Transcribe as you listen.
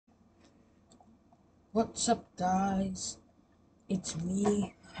What's up, guys? It's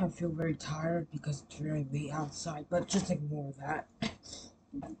me. I feel very tired because it's very late outside, but just ignore that.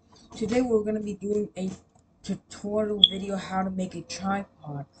 Today we're going to be doing a tutorial video how to make a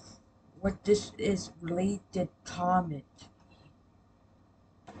tripod. What this is related comment.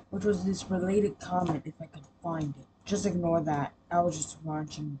 Which was this related comment if I could find it. Just ignore that. I was just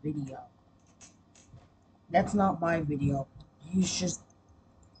watching the video. That's not my video. You should.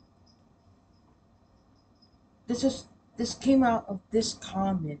 This came out of this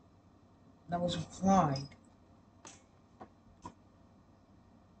comment that was replied.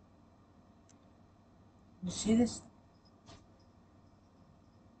 You see this?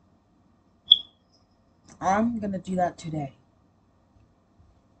 I'm gonna do that today.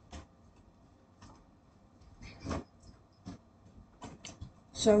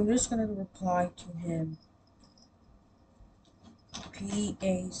 So I'm just gonna reply to him.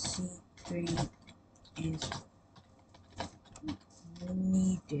 PAC3 is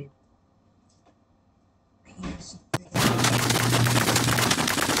needed. PAC3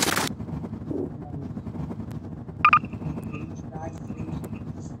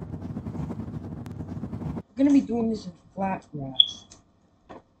 We're gonna be doing this in Flatgrass.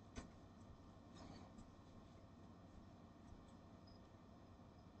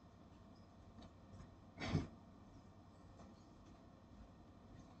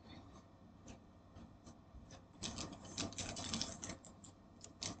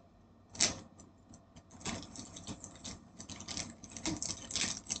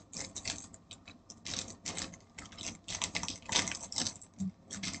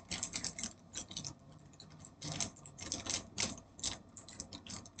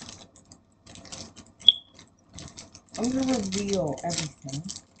 I'm gonna reveal everything.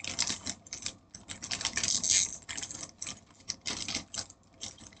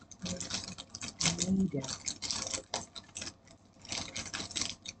 Needed.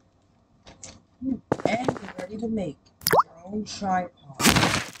 And you're ready to make your own tripod.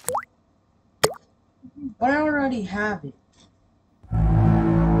 But I already have it.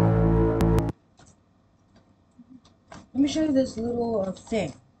 Let me show you this little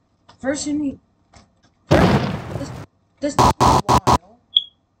thing. First you need this took me a while.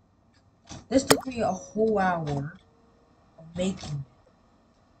 This took me a whole hour of making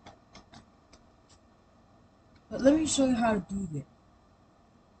it. But let me show you how to do this.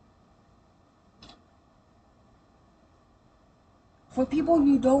 For people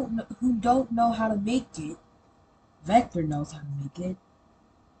who don't know how to make it, Vector knows how to make it.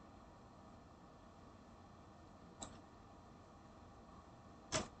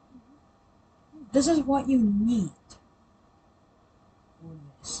 This is what you need for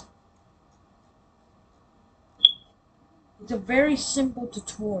this. It's a very simple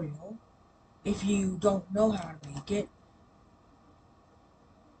tutorial. If you don't know how to make it,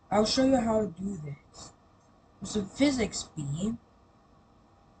 I'll show you how to do this. There's a physics beam.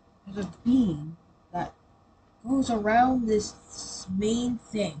 There's a beam that goes around this main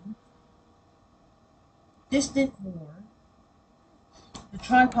thing. Distant more. The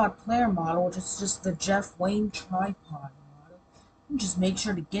tripod player model, which is just the Jeff Wayne tripod model. Just make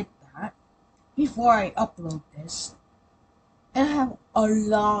sure to get that before I upload this. And I have a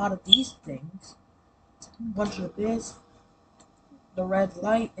lot of these things. A bunch of this. The red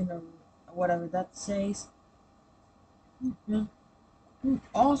light and the whatever that says.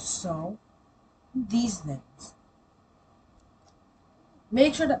 Also, these things.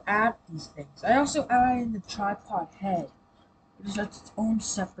 Make sure to add these things. I also added in the tripod head. It is its own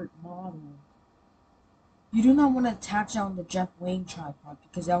separate model. You do not want to attach it on the Jeff Wayne tripod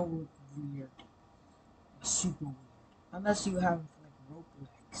because that will look weird. Super weird. Unless you have like rope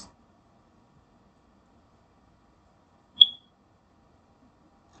legs.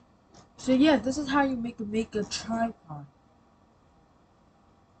 So yeah, this is how you make a tripod.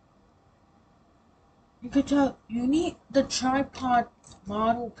 You could tell you need the tripod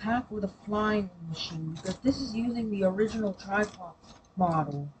model pack with a flying machine because this is using the original tripod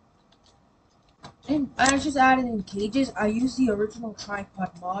model. And I just added in cages. I used the original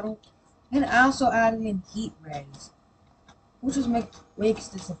tripod model, and I also added in heat rays, which is makes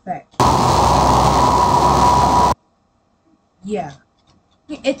this effect. Yeah,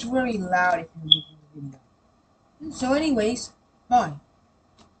 it's really loud if you're making a video. So anyways, bye.